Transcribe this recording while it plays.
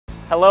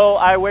Hello,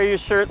 I Wear Your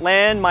Shirt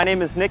land. My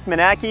name is Nick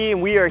Mohnacky,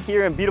 and we are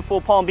here in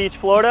beautiful Palm Beach,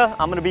 Florida.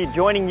 I'm going to be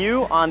joining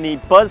you on the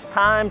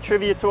Buzztime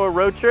Trivia Tour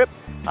road trip.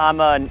 I'm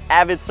an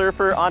avid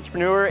surfer,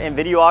 entrepreneur, and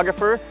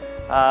videographer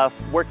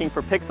working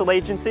for Pixel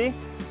Agency.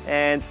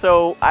 And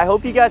so I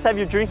hope you guys have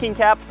your drinking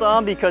caps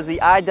on because the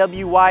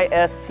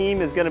IWYS team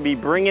is going to be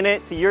bringing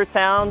it to your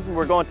towns.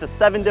 We're going to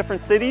 7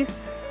 different cities.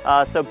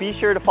 So be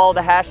sure to follow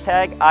the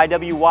hashtag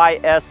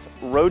IWYS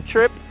road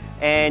trip.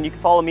 And you can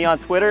follow me on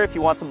Twitter if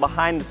you want some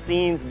behind the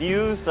scenes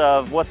views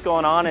of what's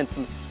going on and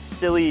some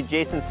silly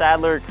Jason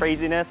Sadler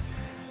craziness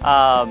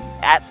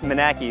at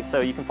Mohnacky.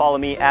 So you can follow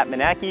me at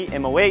Mohnacky,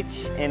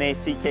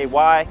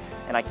 M-O-H-N-A-C-K-Y,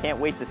 and I can't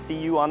wait to see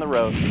you on the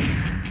road.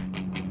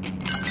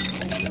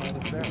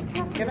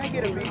 Can I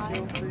get a